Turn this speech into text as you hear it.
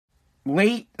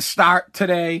late start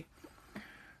today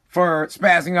for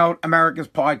Spazzing Out America's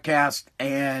podcast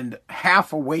and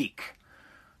half awake.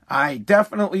 I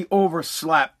definitely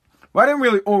overslept. Well, I didn't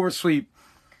really oversleep.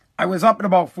 I was up at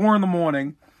about 4 in the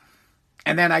morning,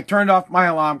 and then I turned off my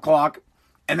alarm clock,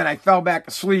 and then I fell back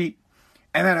asleep,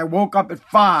 and then I woke up at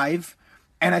 5,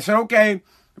 and I said, okay, I'm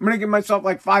going to give myself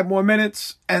like 5 more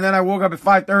minutes, and then I woke up at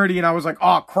 5:30, and I was like,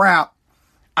 oh, crap.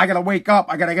 I got to wake up.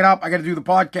 I got to get up. I got to do the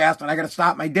podcast, and I got to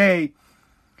start my day.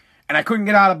 And I couldn't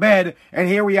get out of bed, and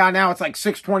here we are now. It's like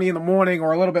 6:20 in the morning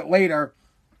or a little bit later,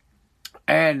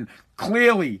 and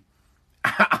clearly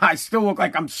I still look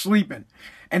like I'm sleeping.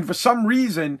 And for some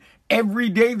reason, every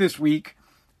day this week,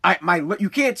 you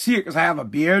can't see it because I have a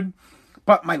beard,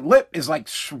 but my lip is like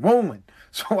swollen.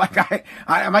 So like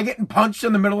am I getting punched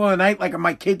in the middle of the night? Like are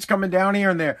my kids coming down here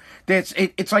and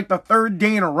it's like the third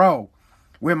day in a row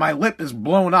where my lip is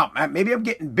blown up. Maybe I'm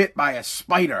getting bit by a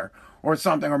spider or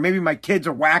something, or maybe my kids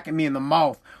are whacking me in the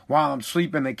mouth while I'm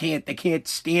sleeping. They can't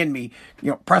stand me.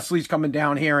 You know, Presley's coming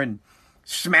down here and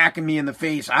smacking me in the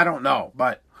face. I don't know,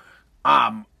 but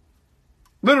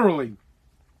literally,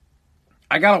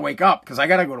 I gotta wake up because I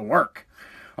gotta go to work.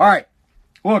 All right,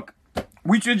 look,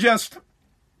 we should just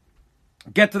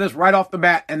get to this right off the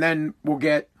bat, and then we'll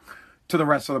get to the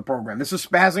rest of the program. This is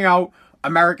Spazzing Out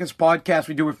America's podcast.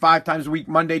 We do it 5 times a week: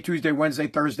 Monday, Tuesday, Wednesday,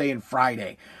 Thursday, and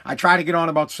Friday. I try to get on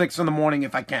about 6 in the morning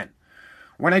if I can.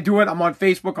 When I do it, I'm on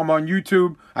Facebook, I'm on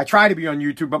YouTube. I try to be on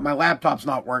YouTube, but my laptop's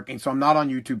not working, so I'm not on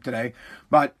YouTube today.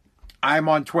 But I'm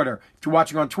on Twitter. If you're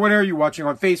watching on Twitter, you're watching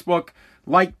on Facebook,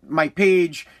 like my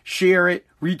page, share it,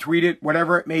 retweet it,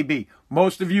 whatever it may be.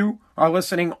 Most of you are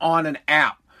listening on an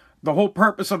app. The whole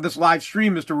purpose of this live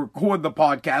stream is to record the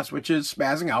podcast, which is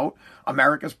Spazzing Out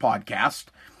America's podcast.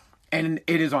 And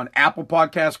it is on Apple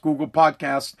Podcasts, Google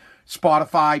Podcasts,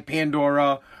 Spotify,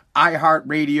 Pandora,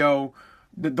 iHeartRadio.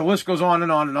 The list goes on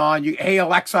and on and on. Hey,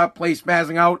 Alexa, play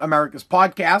Spazzing Out America's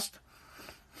podcast.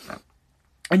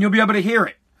 And you'll be able to hear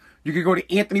it. You can go to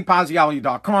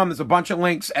AnthonyPazziali.com. There's a bunch of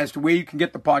links as to where you can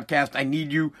get the podcast. I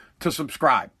need you to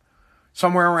subscribe.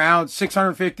 Somewhere around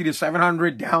 650 to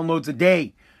 700 downloads a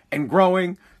day and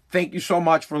growing. Thank you so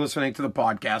much for listening to the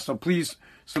podcast. So please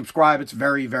subscribe. It's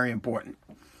very, very important.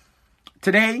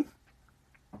 Today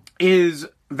is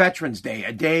Veterans Day,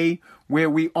 a day where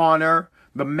we honor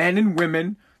the men and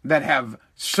women that have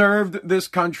served this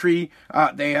country.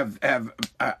 That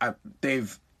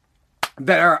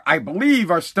are, I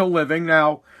believe, are still living.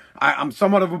 Now, I'm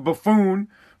somewhat of a buffoon,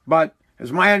 but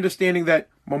it's my understanding that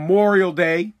Memorial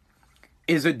Day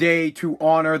is a day to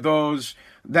honor those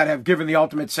that have given the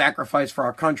ultimate sacrifice for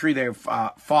our country. They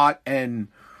have fought and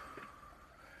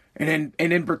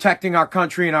in protecting our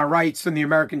country and our rights and the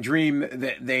American dream,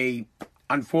 they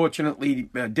unfortunately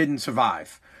didn't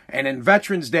survive. And then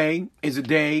Veterans Day is a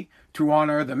day to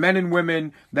honor the men and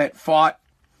women that fought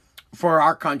for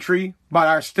our country, but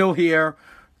are still here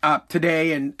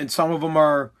today, and some of them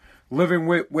are living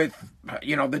with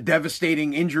the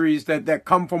devastating injuries that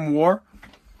come from war.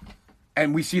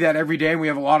 And we see that every day, and we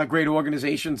have a lot of great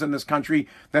organizations in this country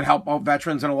that help out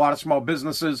veterans and a lot of small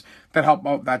businesses that help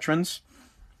out veterans.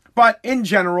 But in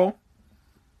general,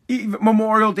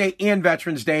 Memorial Day and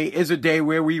Veterans Day is a day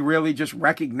where we really just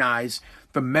recognize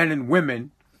the men and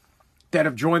women that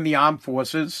have joined the armed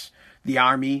forces, the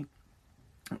Army,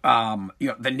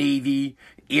 the Navy,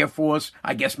 Air Force,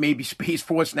 I guess maybe Space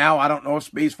Force now. I don't know if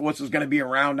Space Force is going to be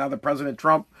around now that President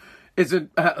Trump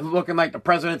isn't looking like the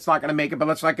president's not going to make it, but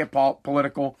let's not get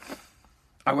political.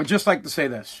 I would just like to say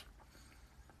this.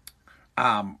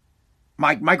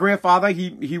 My grandfather,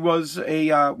 he was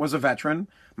a veteran.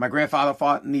 My grandfather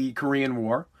fought in the Korean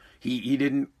War. He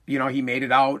didn't, he made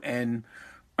it out, and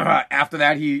after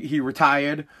that he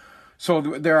retired. So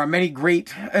there are many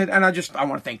great, and I want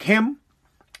to thank him.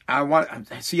 I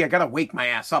got to wake my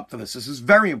ass up to this. This is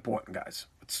very important, guys.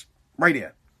 It's right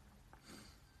here.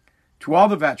 To all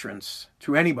the veterans,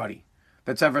 to anybody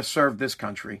that's ever served this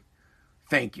country,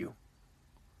 thank you.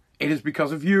 It is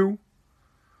because of you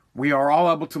we are all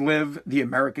able to live the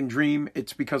American dream.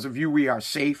 It's because of you we are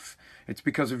safe. It's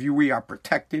because of you we are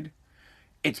protected.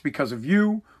 It's because of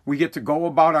you we get to go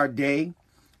about our day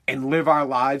and live our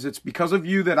lives. It's because of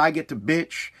you that I get to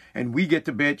bitch and we get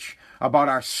to bitch about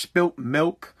our spilt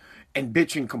milk and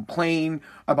bitch and complain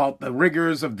about the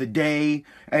rigors of the day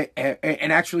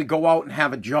and actually go out and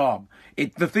have a job.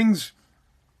 The things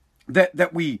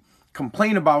that we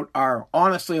complain about are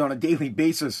honestly on a daily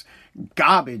basis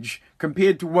garbage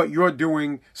compared to what you're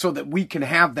doing so that we can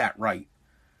have that right.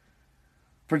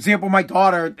 For example, my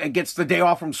daughter gets the day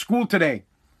off from school today,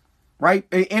 right?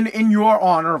 In your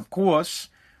honor, of course.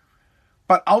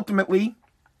 But ultimately,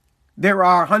 there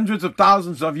are hundreds of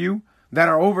thousands of you that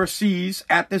are overseas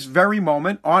at this very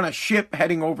moment, on a ship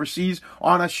heading overseas,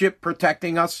 on a ship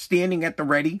protecting us, standing at the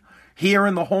ready, here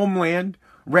in the homeland,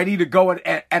 ready to go at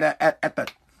the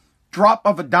drop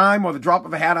of a dime or the drop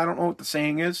of a hat. I don't know what the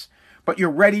saying is, but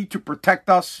you're ready to protect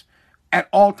us at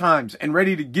all times and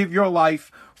ready to give your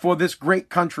life for this great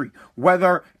country,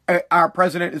 whether our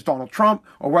president is Donald Trump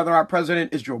or whether our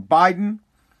president is Joe Biden.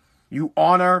 You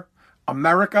honor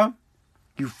America.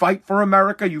 You fight for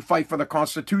America. You fight for the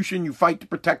Constitution. You fight to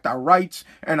protect our rights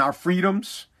and our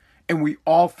freedoms. And we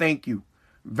all thank you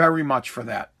very much for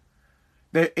that.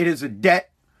 It is a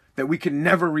debt that we can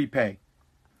never repay.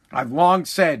 I've long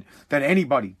said that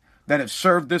anybody that has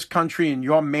served this country in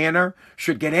your manner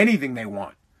should get anything they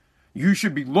want. You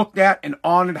should be looked at and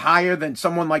honored higher than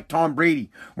someone like Tom Brady.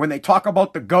 When they talk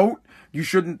about the GOAT, you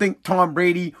shouldn't think Tom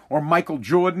Brady or Michael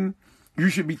Jordan. You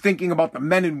should be thinking about the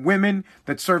men and women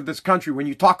that serve this country. When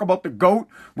you talk about the GOAT,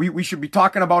 we should be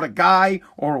talking about a guy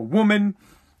or a woman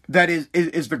that is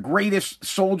the greatest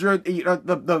soldier,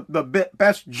 the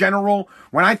best general.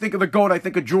 When I think of the GOAT, I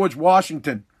think of George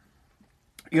Washington.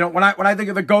 When I think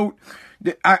of the GOAT,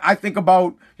 I think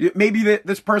about maybe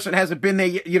this person hasn't been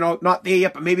there, not there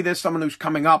yet, but maybe there's someone who's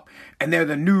coming up and they're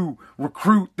the new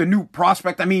recruit, the new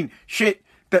prospect. I mean, shit,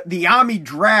 the Army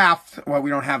draft, well, we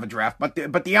don't have a draft, but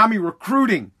the Army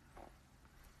recruiting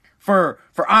for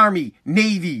Army,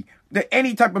 Navy,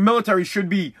 any type of military should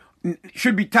be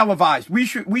televised. We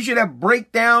should have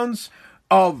breakdowns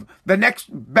of the next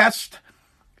best,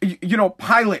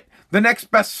 pilot, the next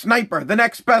best sniper, the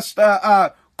next best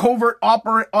covert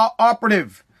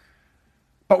operative.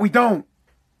 But we don't.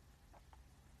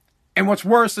 And what's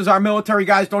worse is our military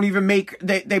guys don't even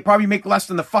they probably make less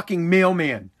than the fucking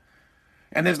mailman.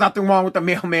 And there's nothing wrong with the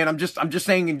mailman. I'm just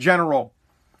saying in general,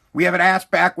 we have it ass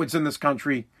backwards in this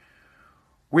country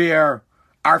where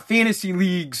our fantasy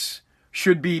leagues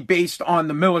should be based on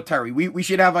the military. We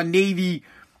should have a Navy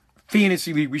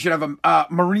fantasy league. We should have a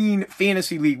Marine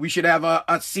fantasy league. We should have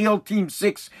a SEAL Team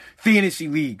 6 fantasy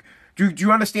league. Do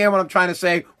you understand what I'm trying to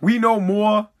say? We know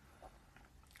more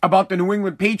about the New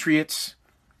England Patriots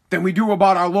than we do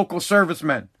about our local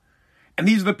servicemen. And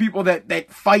these are the people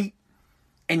that fight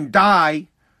and die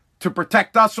to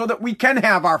protect us so that we can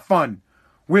have our fun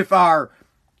with our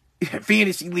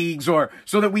fantasy leagues, or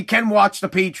so that we can watch the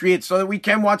Patriots, so that we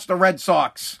can watch the Red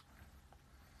Sox.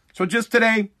 So just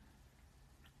today,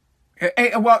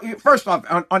 well, first off,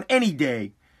 on any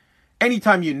day,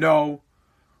 anytime you know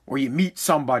or you meet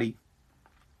somebody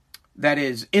that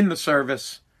is in the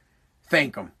service,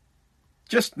 thank them.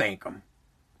 Just thank them.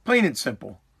 Plain and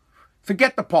simple.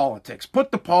 Forget the politics.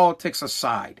 Put the politics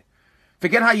aside.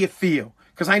 Forget how you feel.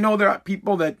 Because I know there are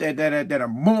people that are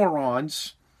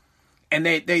morons, and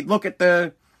they look at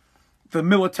the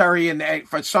military and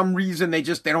for some reason they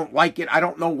don't like it. I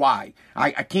don't know why.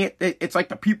 I can't. It's like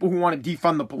the people who want to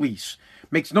defund the police.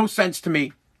 Makes no sense to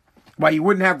me why you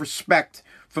wouldn't have respect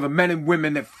for the men and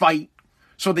women that fight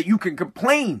so that you can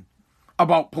complain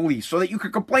about police, so that you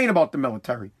can complain about the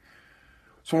military.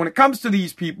 So when it comes to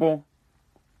these people,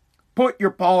 put your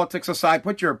politics aside,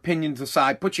 put your opinions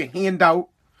aside, put your hand out,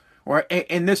 or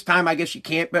in this time I guess you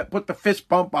can't, but put the fist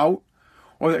bump out,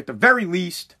 or at the very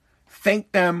least,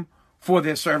 thank them for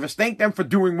their service. Thank them for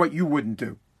doing what you wouldn't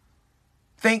do.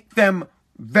 Thank them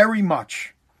very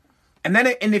much. And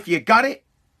if you got it,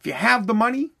 if you have the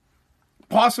money,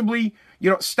 possibly,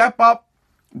 step up,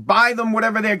 buy them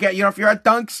whatever they're getting. If you're at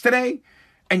Dunks today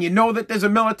and you know that there's a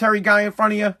military guy in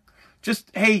front of you, just,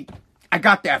 hey, I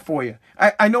got that for you.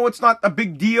 I know it's not a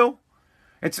big deal.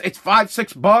 It's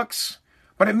 $5-6,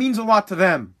 but it means a lot to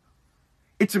them.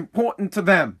 It's important to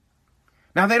them.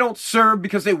 Now, they don't serve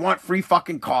because they want free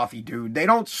fucking coffee, dude. They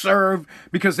don't serve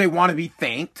because they want to be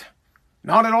thanked.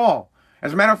 Not at all.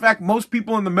 As a matter of fact, most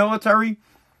people in the military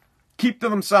keep to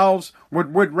themselves,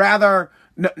 would rather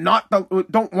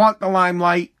don't want the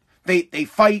limelight. They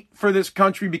fight for this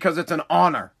country because it's an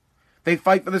honor. They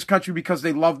fight for this country because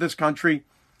they love this country.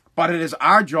 But it is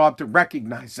our job to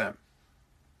recognize them.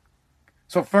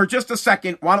 So for just a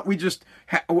second, why don't we just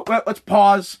let's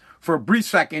pause for a brief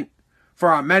second for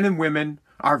our men and women,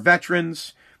 our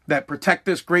veterans that protect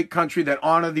this great country, that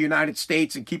honor the United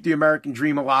States and keep the American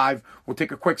dream alive. We'll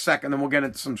take a quick second, then we'll get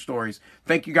into some stories.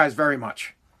 Thank you guys very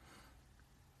much.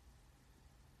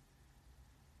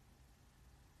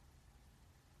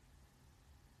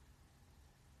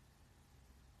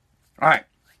 All right.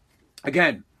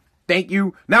 Again, thank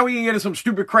you. Now we can get into some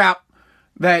stupid crap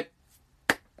that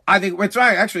I think it's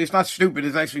right. Actually, it's not stupid.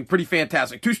 It's actually pretty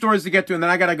fantastic. 2 stories to get to, and then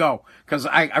I gotta go because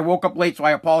I woke up late, so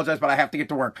I apologize, but I have to get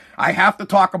to work. I have to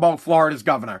talk about Florida's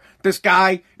governor. This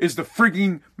guy is the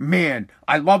frigging man.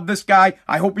 I love this guy.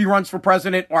 I hope he runs for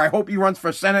president, or I hope he runs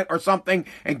for Senate or something,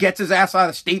 and gets his ass out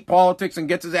of state politics and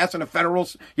gets his ass into federal.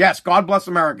 Yes, God bless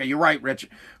America. You're right, Rich.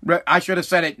 I should have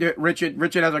said it, Richard.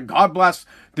 Richard has a God bless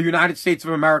the United States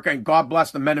of America, and God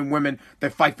bless the men and women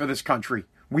that fight for this country.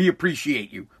 We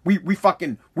appreciate you. We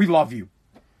love you.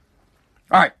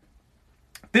 All right.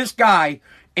 This guy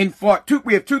in Florida,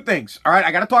 we have 2 things. All right.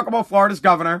 I got to talk about Florida's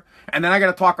governor, and then I got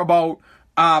to talk about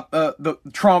the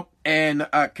Trump and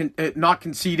not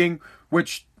conceding,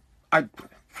 let's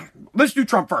do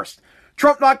Trump first.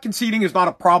 Trump not conceding is not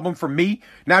a problem for me.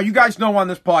 Now, you guys know on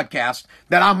this podcast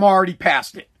that I'm already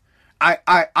past it.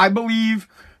 I believe...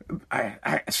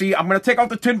 see, I'm going to take off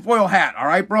the tinfoil hat, all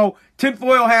right, bro?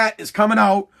 Tinfoil hat is coming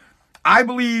out. I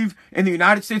believe in the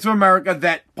United States of America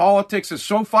that politics is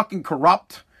so fucking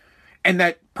corrupt and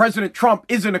that President Trump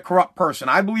isn't a corrupt person.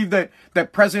 I believe that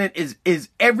President is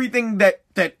everything that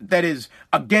is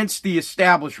against the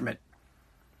establishment.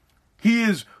 He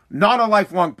is not a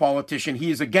lifelong politician.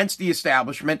 He is against the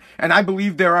establishment. And I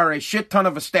believe there are a shit ton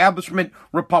of establishment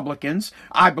Republicans.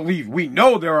 We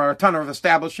know there are a ton of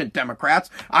establishment Democrats.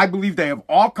 I believe they have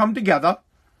all come together.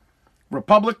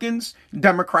 Republicans,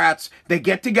 Democrats, they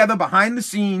get together behind the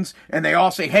scenes and they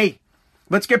all say, hey,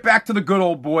 let's get back to the good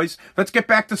old boys. Let's get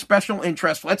back to special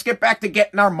interests. Let's get back to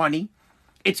getting our money.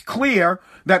 It's clear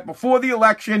that before the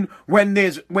election, when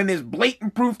there's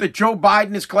blatant proof that Joe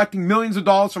Biden is collecting millions of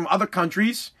dollars from other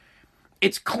countries,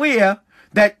 it's clear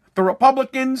that the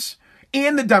Republicans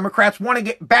and the Democrats want to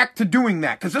get back to doing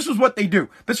that, because this is what they do.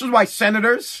 This is why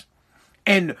senators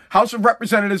and House of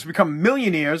Representatives become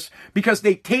millionaires, because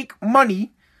they take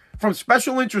money from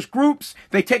special interest groups,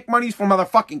 they take money from other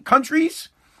fucking countries,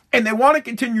 and they want to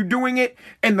continue doing it,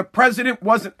 and the president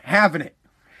wasn't having it.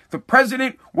 The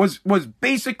president was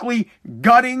basically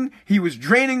gutting, he was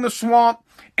draining the swamp,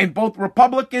 and both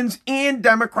Republicans and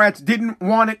Democrats didn't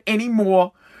want it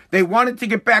anymore. They wanted to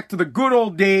get back to the good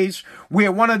old days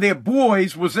where one of their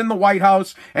boys was in the White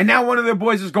House, and now one of their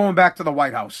boys is going back to the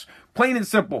White House. Plain and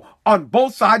simple. On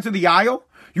both sides of the aisle,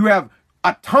 you have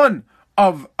a ton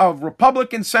of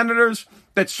Republican senators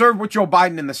that serve with Joe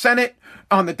Biden in the Senate.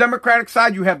 On the Democratic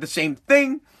side, you have the same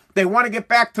thing. They want to get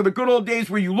back to the good old days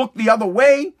where you look the other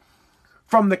way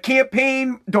from the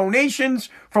campaign donations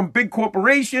from big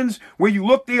corporations, where you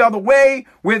look the other way,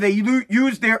 where they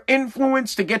use their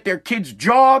influence to get their kids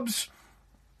jobs.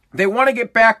 They want to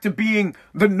get back to being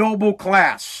the noble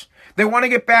class. They want to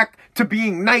get back to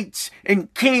being knights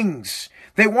and kings.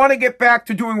 They want to get back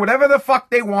to doing whatever the fuck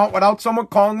they want without someone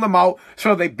calling them out.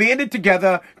 So they banded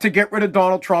together to get rid of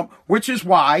Donald Trump, which is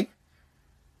why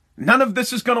none of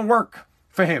this is going to work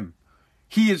for him.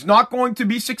 He is not going to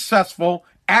be successful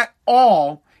at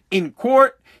all in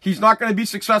court. He's not going to be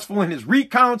successful in his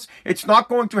recounts. It's not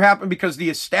going to happen because the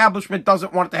establishment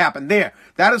doesn't want it to happen. There.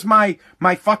 That is my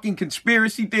fucking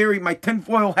conspiracy theory, my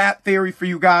tinfoil hat theory for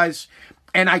you guys.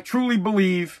 And I truly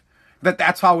believe that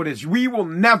that's how it is. We will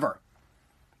never,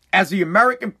 as the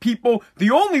American people,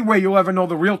 the only way you'll ever know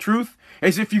the real truth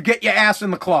is if you get your ass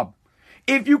in the club.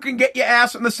 If you can get your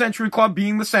ass in the Century Club,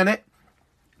 being the Senate,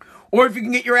 or if you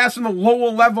can get your ass in the lower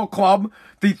level club,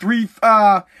 the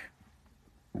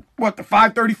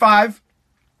 535,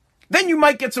 then you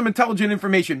might get some intelligent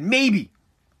information. Maybe.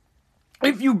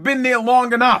 If you've been there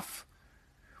long enough.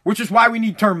 Which is why we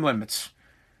need term limits.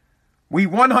 We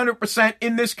 100%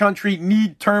 in this country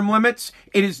need term limits.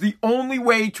 It is the only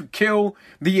way to kill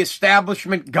the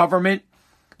establishment government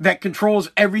that controls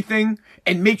everything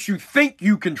and makes you think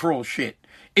you control shit.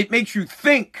 It makes you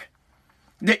think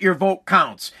that your vote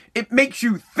counts. It makes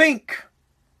you think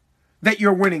that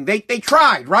you're winning. They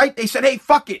tried, right? They said, hey,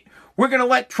 fuck it. We're going to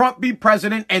let Trump be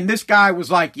president. And this guy was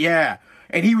like, yeah.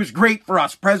 And he was great for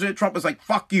us. President Trump was like,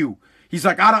 fuck you. He's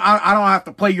like, I don't have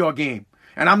to play your game.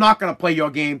 And I'm not going to play your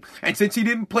game. And since he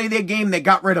didn't play their game, they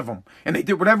got rid of him. And they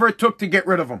did whatever it took to get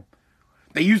rid of him.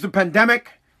 They used the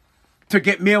pandemic to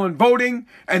get mail-in voting.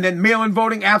 And then mail-in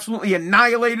voting absolutely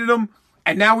annihilated him.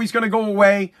 And now he's going to go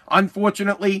away,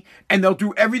 unfortunately. And they'll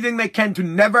do everything they can to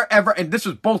never, ever, and this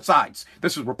is both sides.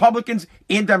 This is Republicans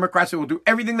and Democrats. They will do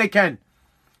everything they can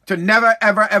to never,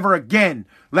 ever, ever again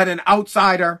let an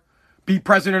outsider be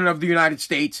president of the United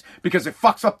States, because it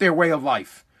fucks up their way of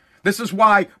life. This is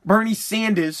why Bernie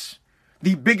Sanders,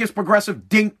 the biggest progressive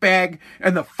dinkbag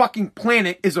in the fucking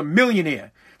planet, is a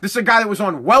millionaire. This is a guy that was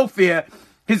on welfare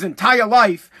his entire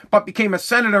life, but became a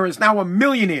senator, is now a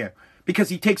millionaire because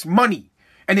he takes money.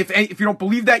 And if you don't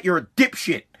believe that, you're a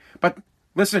dipshit. But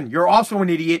Listen, you're also an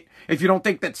idiot if you don't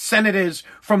think that senators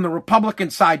from the Republican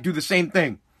side do the same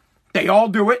thing. They all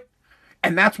do it,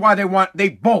 and that's why they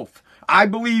both, I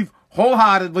believe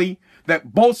wholeheartedly,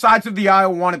 that both sides of the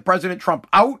aisle wanted President Trump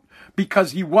out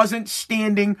because he wasn't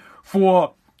standing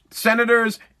for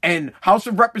senators and House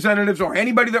of Representatives or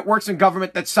anybody that works in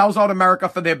government that sells out America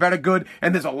for their better good.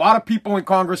 And there's a lot of people in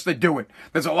Congress that do it.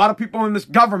 There's a lot of people in this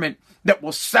government that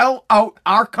will sell out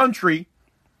our country,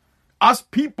 us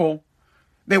people.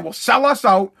 They will sell us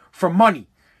out for money.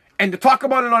 And to talk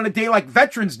about it on a day like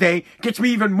Veterans Day gets me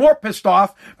even more pissed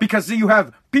off because you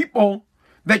have people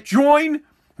that join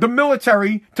the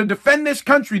military to defend this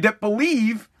country that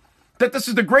believe that this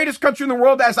is the greatest country in the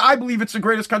world, as I believe it's the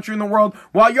greatest country in the world.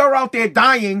 While you're out there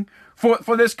dying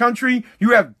for this country,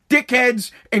 you have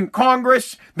dickheads in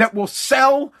Congress that will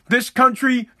sell this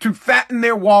country to fatten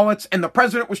their wallets, and the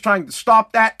president was trying to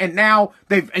stop that, and now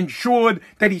they've ensured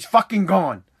that he's fucking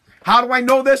gone. How do I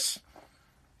know this?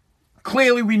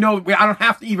 Clearly we know. I don't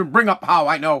have to even bring up how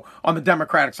I know on the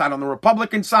Democratic side. On the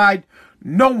Republican side,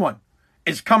 no one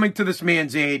is coming to this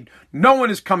man's aid. No one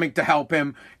is coming to help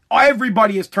him.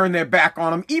 Everybody has turned their back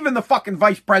on him. Even the fucking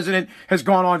vice president has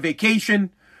gone on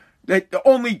vacation. That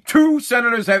only 2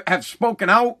 senators have spoken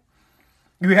out.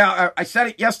 You have, I said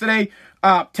it yesterday,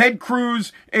 Ted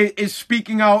Cruz is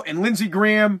speaking out, and Lindsey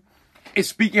Graham is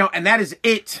speaking out, and that is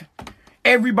it.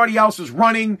 Everybody else is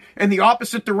running in the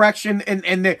opposite direction,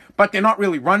 but they're not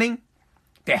really running.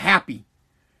 They're happy.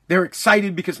 They're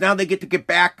excited because now they get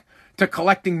back to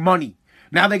collecting money.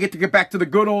 Now they get to get back to the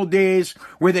good old days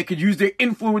where they could use their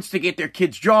influence to get their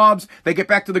kids jobs. They get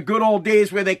back to the good old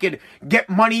days where they could get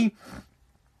money,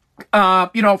 from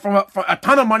a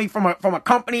ton of money from a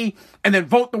company and then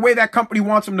vote the way that company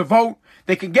wants them to vote.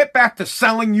 They can get back to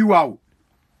selling you out.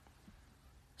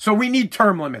 So we need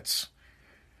term limits.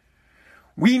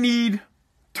 We need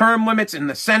term limits in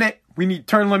the Senate. We need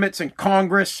term limits in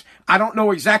Congress. I don't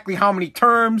know exactly how many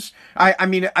terms. I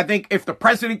mean, I think if the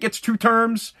president gets 2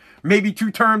 terms, maybe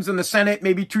 2 terms in the Senate,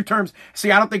 maybe 2 terms.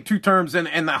 See, I don't think 2 terms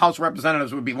in the House of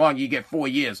Representatives would be long. You get 4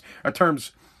 years. A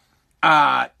term's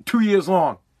 2 years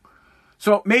long.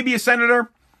 So maybe a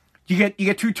senator, you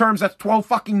get 2 terms. That's 12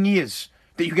 fucking years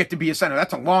that you get to be a senator.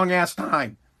 That's a long ass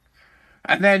time.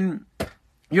 And then,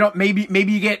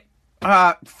 maybe you get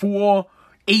 4,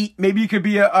 8. Maybe you could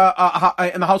be in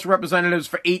the House of Representatives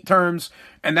for 8 terms,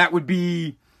 and that would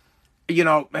be,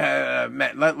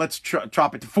 let's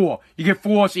chop it to 4. You get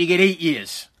 4, so you get 8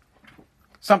 years.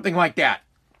 Something like that.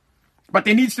 But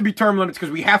there needs to be term limits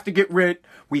because we have to get rid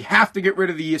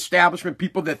of the establishment,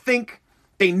 people that think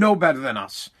they know better than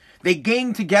us. They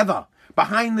gang together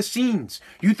behind the scenes.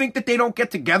 You think that they don't get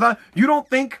together? You don't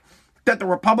think that the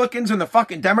Republicans and the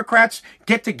fucking Democrats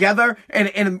get together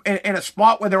in a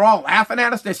spot where they're all laughing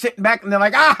at us? They're sitting back and they're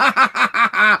like,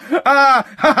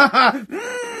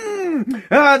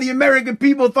 the American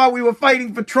people thought we were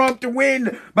fighting for Trump to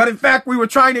win, but in fact we were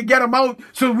trying to get him out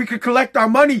so we could collect our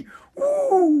money.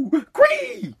 Ooh,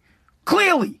 great.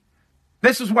 Clearly,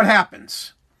 this is what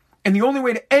happens. And the only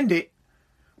way to end it,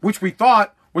 which we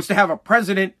thought was to have a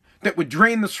president that would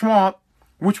drain the swamp,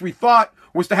 which we thought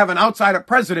was to have an outsider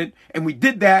president, and we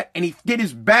did that, and he did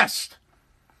his best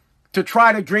to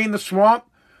try to drain the swamp,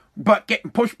 but getting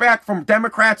pushback from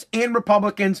Democrats and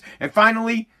Republicans, and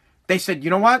finally, they said, you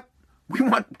know what? We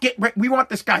want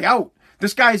this guy out.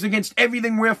 This guy is against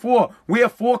everything we're for. We are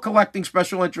for collecting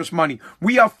special interest money.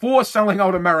 We are for selling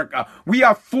out America. We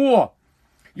are for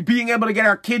being able to get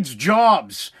our kids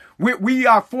jobs. We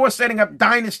are for setting up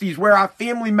dynasties where our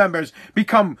family members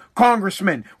become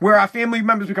congressmen, where our family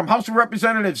members become House of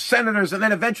Representatives, senators, and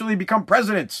then eventually become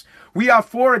presidents. We are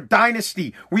for a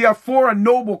dynasty. We are for a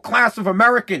noble class of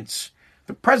Americans.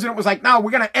 The president was like, no, we're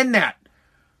going to end that.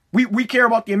 We care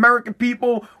about the American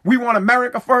people. We want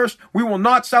America first. We will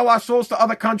not sell our souls to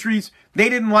other countries. They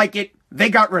didn't like it. They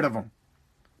got rid of them.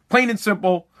 Plain and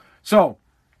simple. So,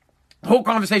 the whole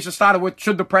conversation started with,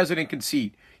 should the president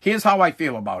concede? Here's how I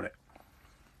feel about it.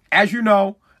 As you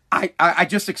know, I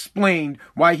just explained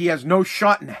why he has no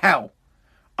shot in hell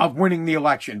of winning the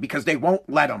election, because they won't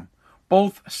let him.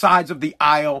 Both sides of the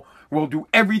aisle will do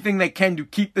everything they can to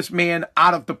keep this man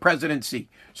out of the presidency.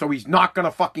 So he's not going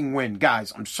to fucking win,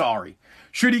 guys. I'm sorry.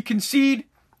 Should he concede?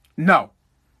 No.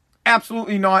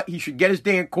 Absolutely not. He should get his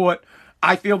day in court.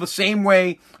 I feel the same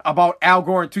way about Al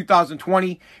Gore in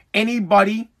 2020.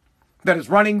 Anybody that is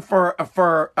running for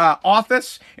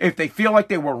office, if they feel like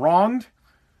they were wronged,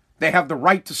 they have the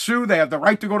right to sue. They have the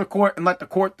right to go to court and let the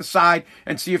court decide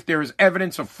and see if there is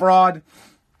evidence of fraud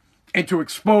and to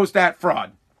expose that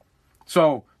fraud.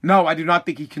 So, no, I do not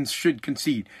think he should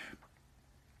concede.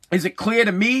 Is it clear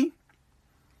to me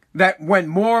that when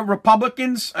more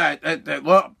Republicans,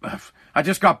 look, I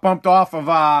just got bumped off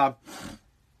of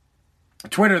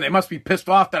Twitter. They must be pissed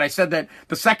off that I said that.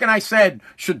 The second I said,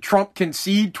 should Trump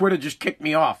concede, Twitter just kicked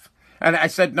me off. And I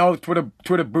said, no,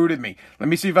 Twitter booted me. Let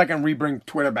me see if I can rebring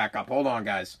Twitter back up. Hold on,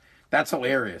 guys. That's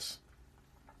hilarious.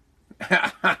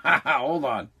 Hold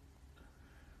on.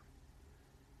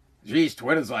 Jeez,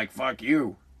 Twitter's like, fuck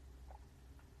you.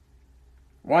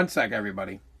 One sec,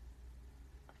 everybody.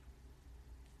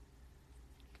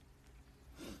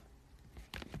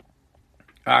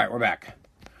 All right, we're back.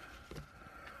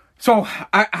 So,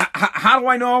 how do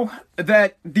I know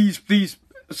that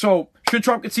so, should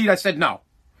Trump concede? I said no.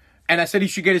 And I said he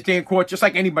should get his day in court, just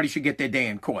like anybody should get their day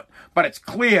in court. But it's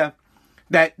clear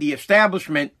that the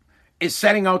establishment is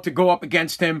setting out to go up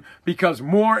against him because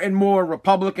more and more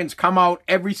Republicans come out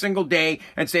every single day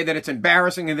and say that it's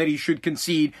embarrassing and that he should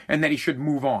concede and that he should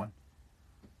move on.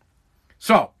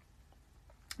 So,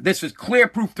 this is clear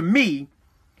proof to me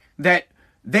that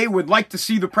they would like to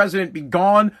see the president be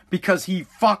gone because he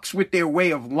fucks with their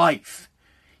way of life.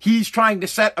 He's trying to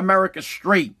set America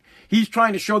straight. He's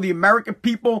trying to show the American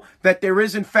people that there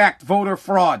is, in fact, voter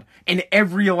fraud in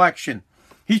every election.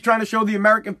 He's trying to show the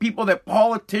American people that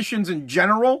politicians in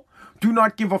general do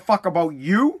not give a fuck about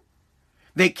you.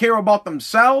 They care about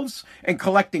themselves and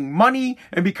collecting money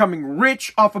and becoming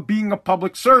rich off of being a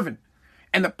public servant.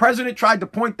 And the president tried to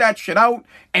point that shit out,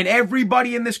 and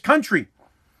everybody in this country,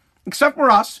 except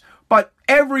for us, but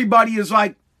everybody is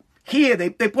like, here, they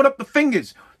put up the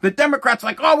fingers. The Democrats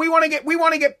like, oh, we want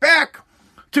to get back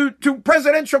to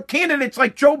presidential candidates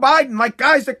like Joe Biden, like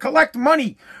guys that collect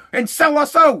money and sell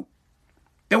us out.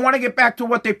 They want to get back to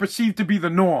what they perceive to be the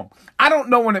norm. I don't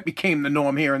know when it became the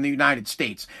norm here in the United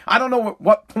States. I don't know at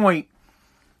what point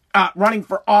running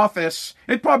for office,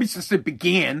 it probably since it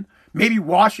began. Maybe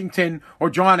Washington or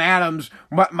John Adams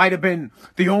might have been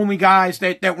the only guys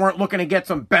that weren't looking to get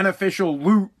some beneficial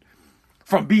loot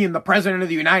from being the president of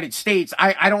the United States.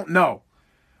 I don't know.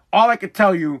 All I could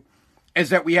tell you is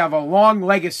that we have a long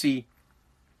legacy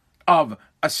of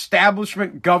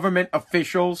establishment government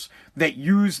officials that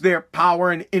use their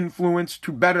power and influence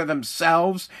to better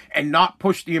themselves and not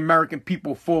push the American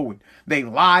people forward. They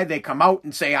lie, they come out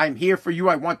and say, I'm here for you,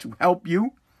 I want to help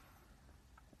you.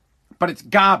 But it's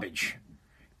garbage.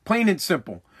 Plain and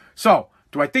simple. So,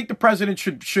 do I think the president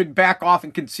should back off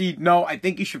and concede? No, I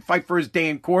think he should fight for his day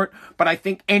in court, but I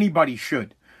think anybody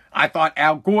should. I thought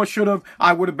Al Gore should have.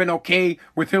 I would have been okay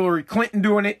with Hillary Clinton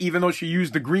doing it, even though she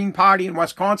used the Green Party in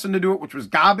Wisconsin to do it, which was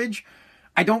garbage.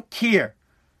 I don't care.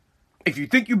 If you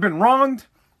think you've been wronged,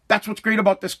 that's what's great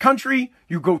about this country.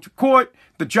 You go to court.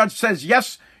 The judge says,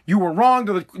 yes, you were wronged.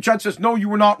 Or the judge says, no, you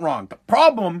were not wrong. The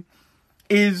problem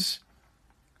is,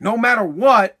 no matter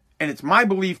what, and it's my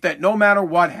belief that no matter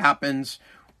what happens,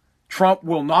 Trump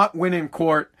will not win in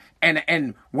court.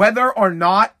 And whether or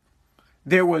not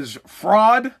there was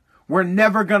fraud, we're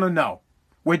never going to know.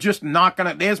 We're just not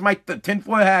going to. There's the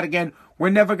tinfoil hat again. We're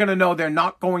never going to know. They're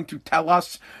not going to tell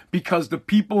us because the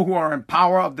people who are in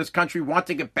power of this country want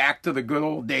to get back to the good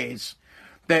old days.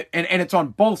 And it's on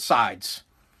both sides.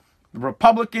 The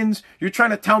Republicans, you're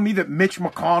trying to tell me that Mitch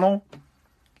McConnell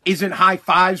isn't high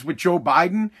fives with Joe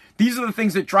Biden? These are the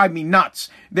things that drive me nuts.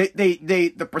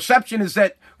 The perception is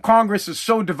that Congress is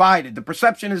so divided. The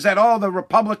perception is that all the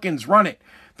Republicans run it.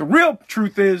 The real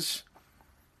truth is,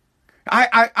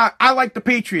 I like the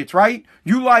Patriots, right?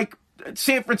 You like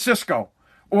San Francisco,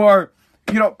 or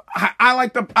I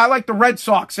like the Red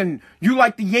Sox, and you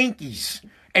like the Yankees,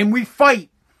 and we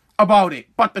fight about it.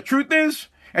 But the truth is,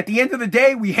 at the end of the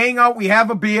day, we hang out, we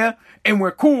have a beer, and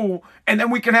we're cool, and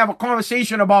then we can have a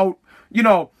conversation about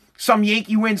some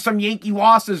Yankee wins, some Yankee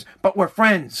losses, but we're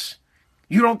friends.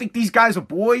 You don't think these guys are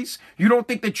boys? You don't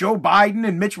think that Joe Biden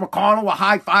and Mitch McConnell are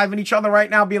high-fiving each other right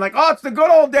now, being like, oh, it's the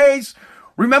good old days.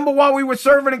 Remember while we were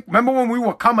serving? Remember when we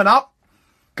were coming up?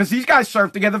 Because these guys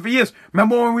served together for years.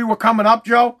 Remember when we were coming up,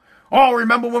 Joe? Oh,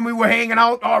 remember when we were hanging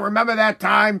out? Oh, remember that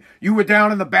time you were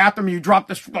down in the bathroom and you dropped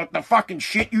the fucking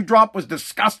shit you dropped was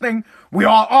disgusting? We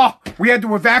had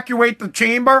to evacuate the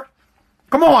chamber?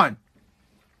 Come on.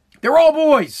 They're all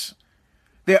boys.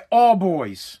 They're all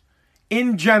boys.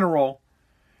 In general,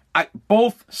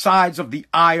 both sides of the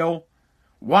aisle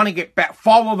want to get back.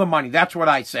 Follow the money. That's what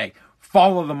I say.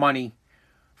 Follow the money.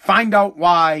 Find out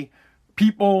why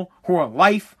people who are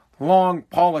lifelong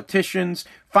politicians,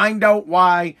 find out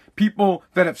why people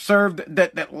that have served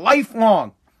that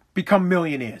lifelong become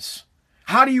millionaires.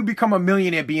 How do you become a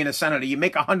millionaire being a senator? You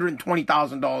make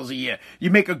 $120,000 a year.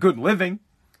 You make a good living.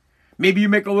 Maybe you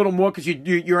make a little more because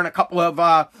you're in a couple of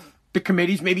the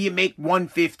committees. Maybe you make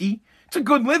 $150,000. It's a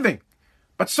good living.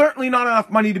 but certainly not enough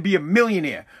money to be a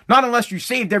millionaire. Not unless you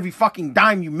saved every fucking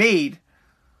dime you made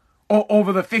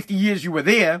over the 50 years you were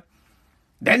there.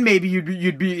 Then maybe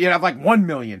you'd have like 1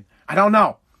 million. I don't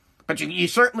know. But you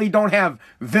certainly don't have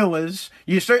villas.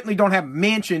 You certainly don't have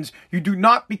mansions. You do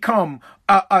not become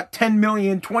a $10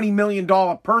 million, $20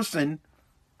 million person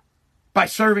by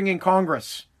serving in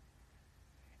Congress.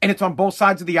 And it's on both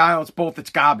sides of the aisle. It's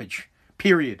garbage.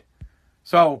 Period.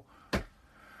 So,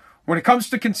 when it comes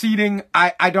to conceding,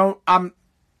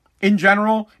 in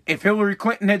general, if Hillary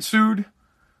Clinton had sued,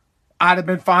 I'd have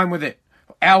been fine with it.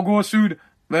 Al Gore sued,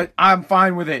 but I'm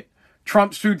fine with it.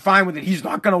 Trump sued, fine with it. He's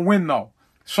not going to win, though.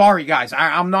 Sorry, guys.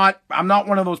 I'm not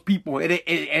one of those people. It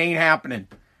ain't happening.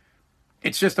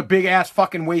 It's just a big-ass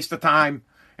fucking waste of time,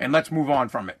 and let's move on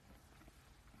from it.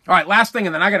 All right, last thing,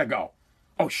 and then I got to go.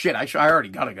 Oh, shit, I already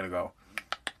gotta go.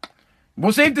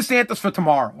 We'll save DeSantis for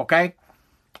tomorrow, okay?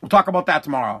 We'll talk about that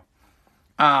tomorrow.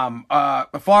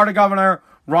 The Florida governor,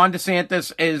 Ron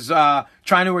DeSantis, is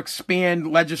trying to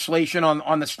expand legislation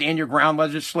on the Stand Your Ground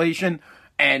legislation,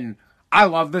 and I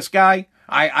love this guy.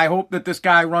 I hope that this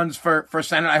guy runs for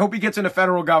Senate. I hope he gets into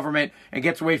federal government and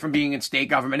gets away from being in state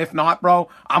government. If not, bro,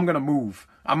 I'm going to move.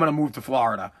 I'm going to move to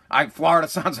Florida. Florida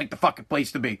sounds like the fucking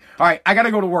place to be. All right, I got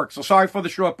to go to work, so sorry for the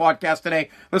short podcast today.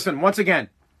 Listen, once again,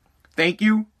 thank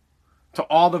you to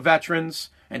all the veterans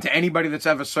and to anybody that's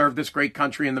ever served this great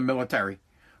country in the military.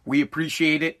 We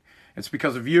appreciate it. It's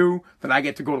because of you that I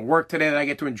get to go to work today, that I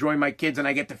get to enjoy my kids, and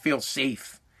I get to feel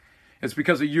safe. It's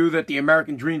because of you that the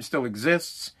American dream still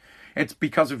exists. It's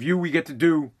because of you we get to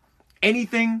do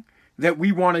anything that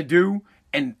we want to do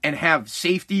and have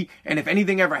safety. And if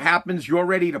anything ever happens, you're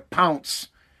ready to pounce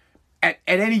at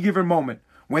any given moment.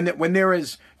 When there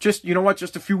is just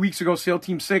a few weeks ago, SEAL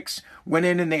Team 6 went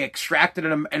in and they extracted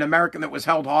an American that was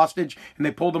held hostage and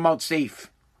they pulled him out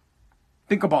safe.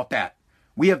 Think about that.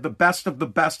 We have the best of the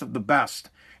best of the best,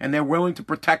 and they're willing to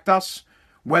protect us.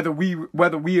 Whether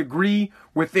we agree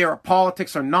with their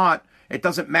politics or not, it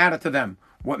doesn't matter to them.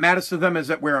 What matters to them is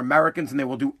that we're Americans, and they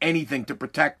will do anything to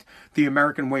protect the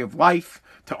American way of life,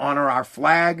 to honor our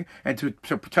flag, and to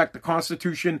protect the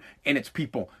Constitution and its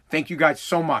people. Thank you guys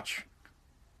so much.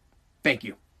 Thank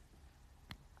you.